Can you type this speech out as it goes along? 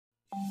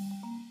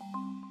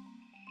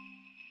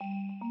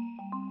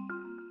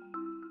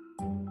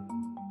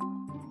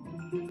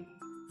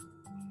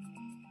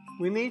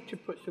We need to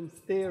put some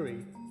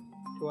theory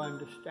to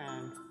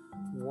understand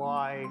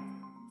why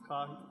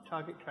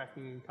target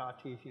tracking in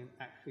Cartesian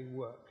actually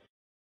works.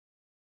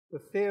 The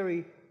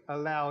theory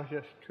allows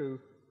us to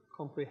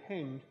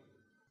comprehend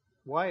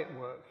why it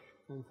works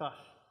and thus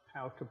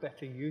how to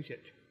better use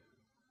it.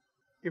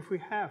 If we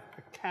have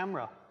a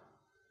camera,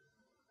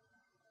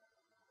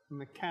 and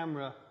the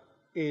camera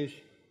is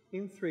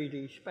in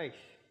 3D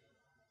space,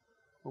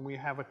 and we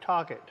have a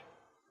target,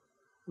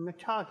 and the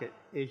target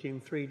is in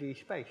 3D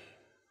space.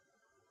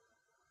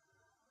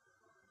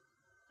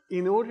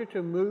 In order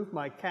to move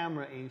my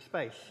camera in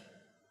space,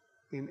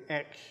 in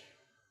X,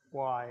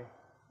 Y,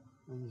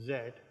 and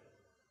Z,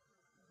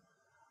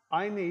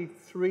 I need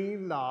 3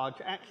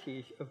 large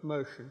axes of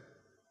motion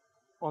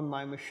on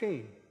my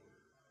machine.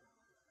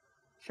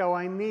 So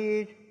I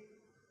need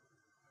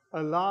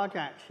a large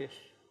axis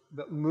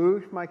that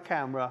moves my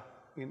camera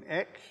in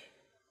X,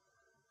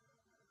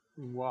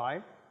 in Y,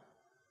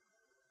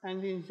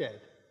 and in Z.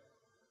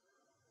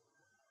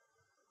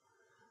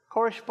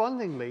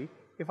 Correspondingly,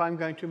 if I'm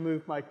going to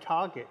move my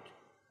target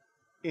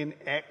in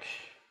X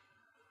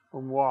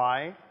and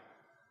Y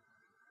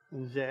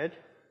and Z,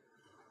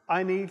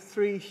 I need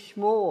 3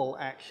 small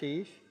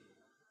axes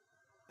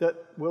that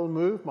will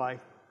move my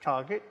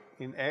target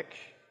in X,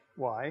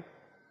 Y,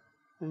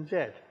 and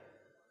Z.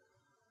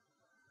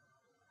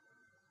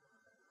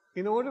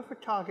 In order for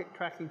target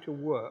tracking to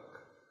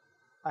work,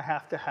 I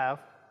have to have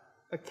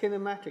a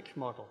kinematics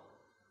model.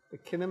 The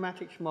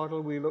kinematics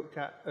model we looked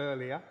at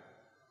earlier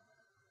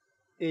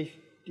is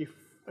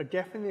a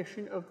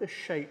definition of the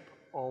shape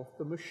of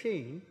the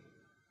machine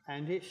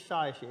and its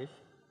sizes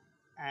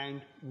and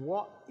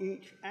what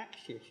each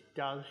axis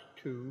does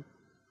to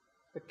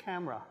the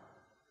camera.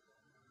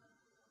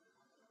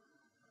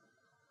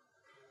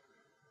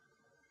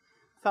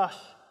 Thus,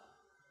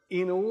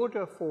 in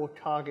order for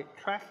target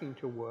tracking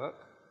to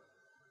work,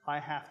 I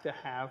have to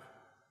have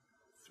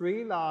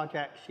 3 large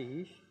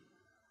axes,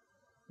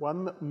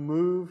 one that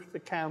moves the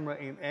camera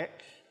in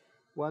X,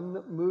 one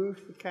that moves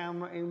the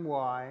camera in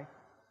Y,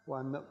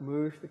 one that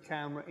moves the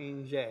camera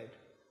in Z.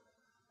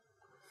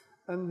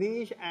 And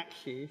these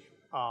axes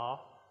are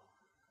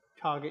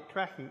target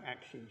tracking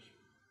axes.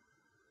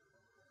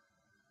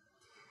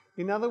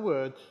 In other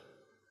words,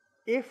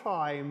 if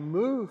I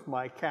move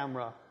my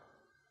camera,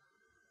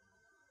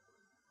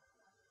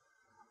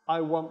 I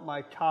want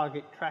my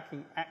target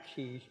tracking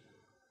axes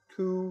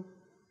to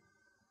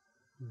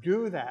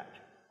do that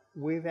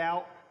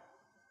without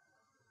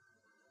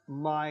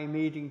my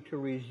needing to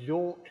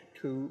resort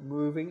to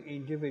moving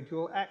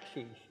individual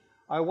axes.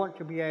 I want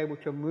to be able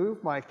to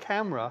move my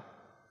camera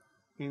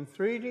in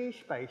 3D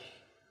space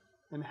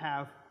and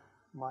have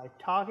my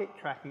target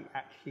tracking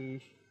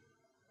axes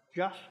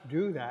just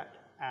do that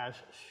as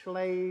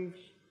slaves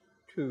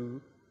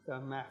to the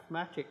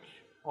mathematics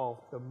of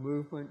the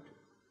movement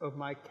of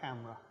my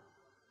camera.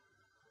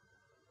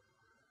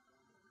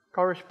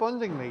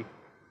 Correspondingly,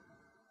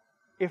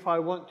 if I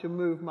want to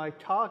move my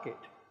target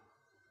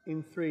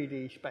in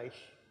 3D space,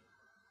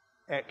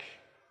 X,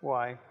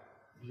 Y,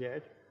 Z,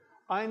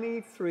 I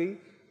need 3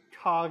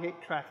 target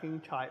tracking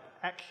type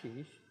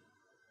axes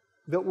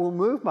that will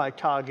move my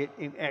target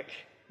in X,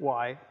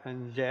 Y,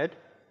 and Z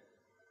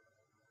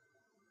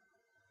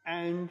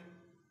and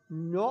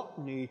not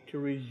need to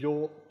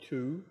resort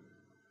to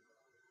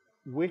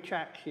which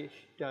axis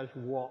does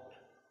what,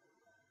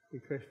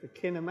 because the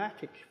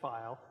kinematics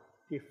file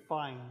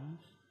defines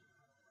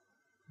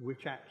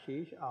which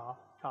axes are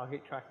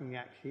target tracking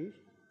axes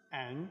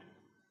and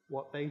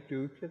what they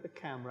do to the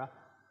camera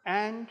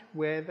and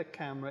where the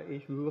camera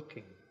is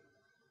looking.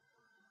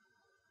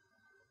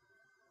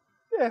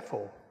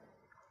 Therefore,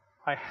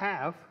 I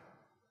have,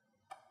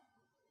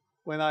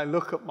 when I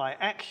look at my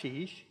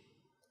axes,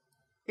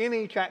 in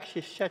each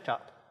axis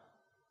setup,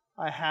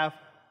 I have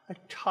a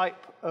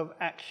type of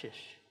axis.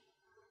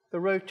 The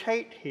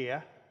rotate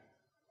here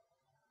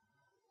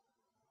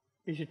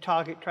is a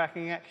target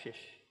tracking axis.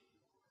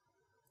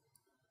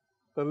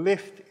 The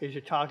lift is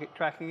a target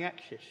tracking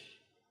axis.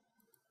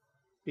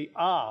 The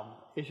arm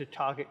is a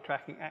target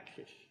tracking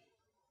axis.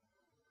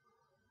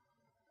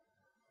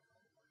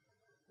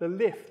 The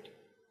lift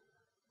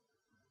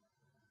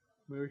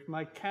moves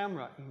my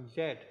camera in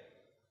Z.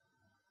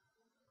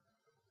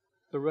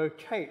 The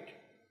rotate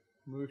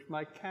moves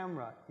my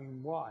camera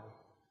in Y.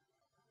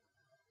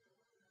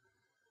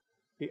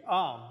 The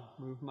arm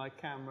moves my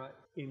camera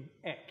in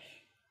X.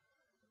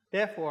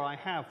 Therefore, I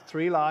have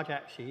 3 large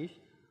axes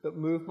that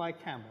move my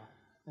camera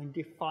and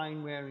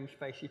define where in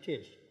space it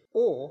is,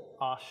 or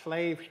are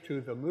slaves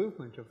to the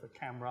movement of the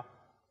camera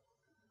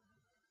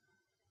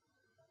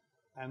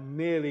and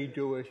merely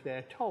do as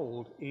they're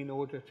told in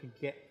order to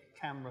get the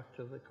camera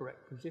to the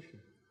correct position.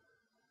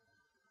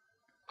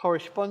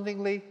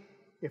 Correspondingly,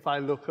 if I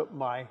look at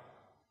my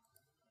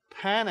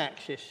pan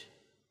axis,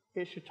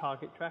 it's a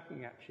target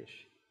tracking axis.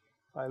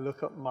 If I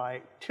look at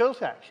my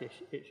tilt axis,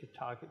 it's a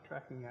target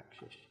tracking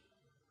axis.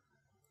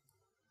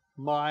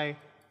 My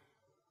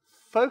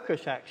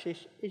focus axis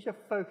is a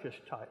focus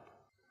type.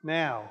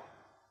 Now,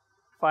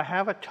 if I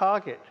have a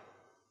target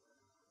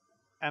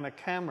and a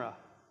camera.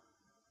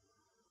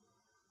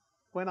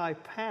 When I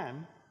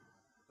pan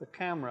the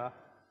camera,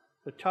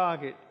 the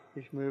target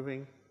is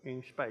moving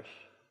in space.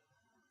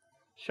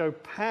 So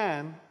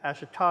pan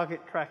as a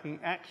target tracking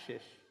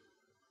axis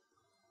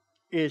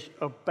is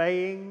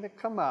obeying the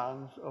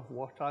commands of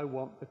what I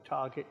want the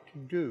target to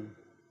do.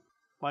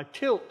 My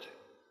tilt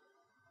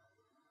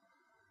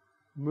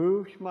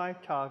moves my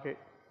target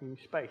in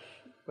space,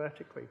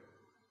 vertically,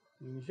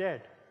 in Z.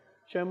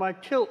 So my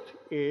tilt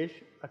is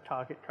a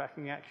target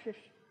tracking axis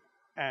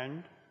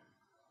and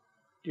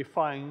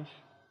defines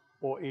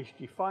or is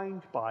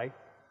defined by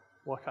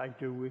what I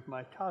do with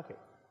my target.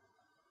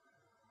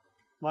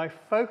 My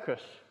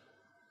focus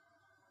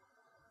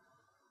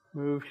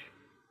moves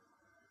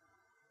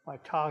my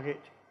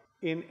target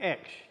in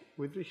X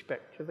with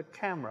respect to the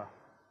camera.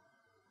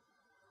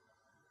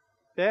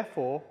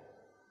 Therefore,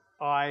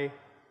 I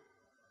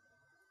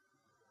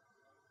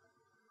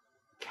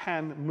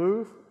can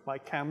move my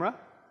camera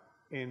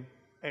in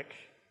X,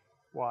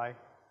 Y,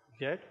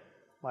 Z,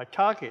 my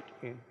target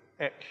in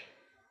X,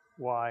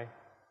 Y,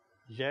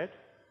 Z.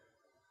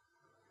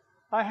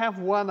 I have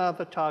one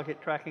other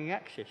target tracking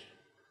axis,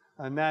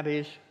 and that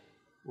is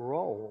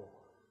roll.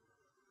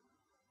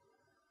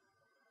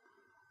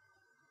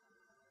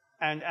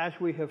 And as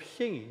we have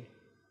seen,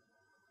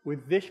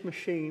 with this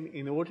machine,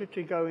 in order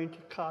to go into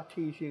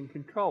Cartesian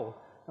control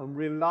and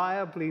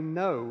reliably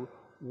know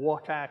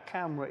what our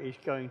camera is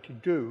going to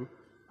do,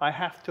 I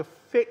have to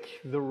fix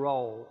the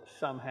roll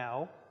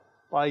somehow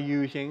by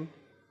using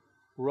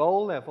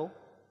roll level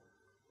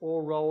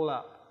or roll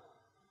up,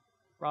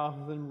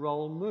 rather than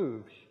roll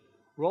moves.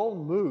 Roll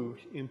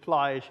moves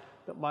implies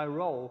that my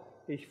roll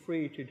is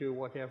free to do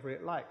whatever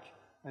it likes.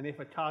 And if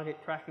a target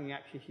tracking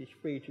axis is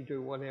free to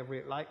do whatever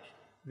it likes,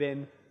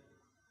 then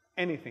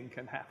anything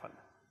can happen.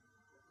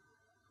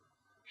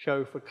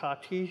 So for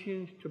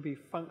Cartesians to be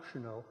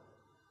functional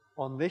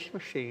on this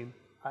machine,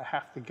 I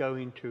have to go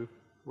into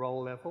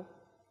roll level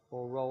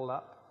or roll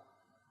up.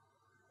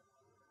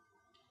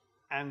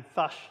 And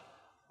thus,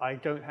 I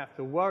don't have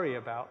to worry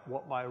about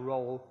what my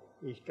roll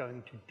is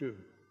going to do.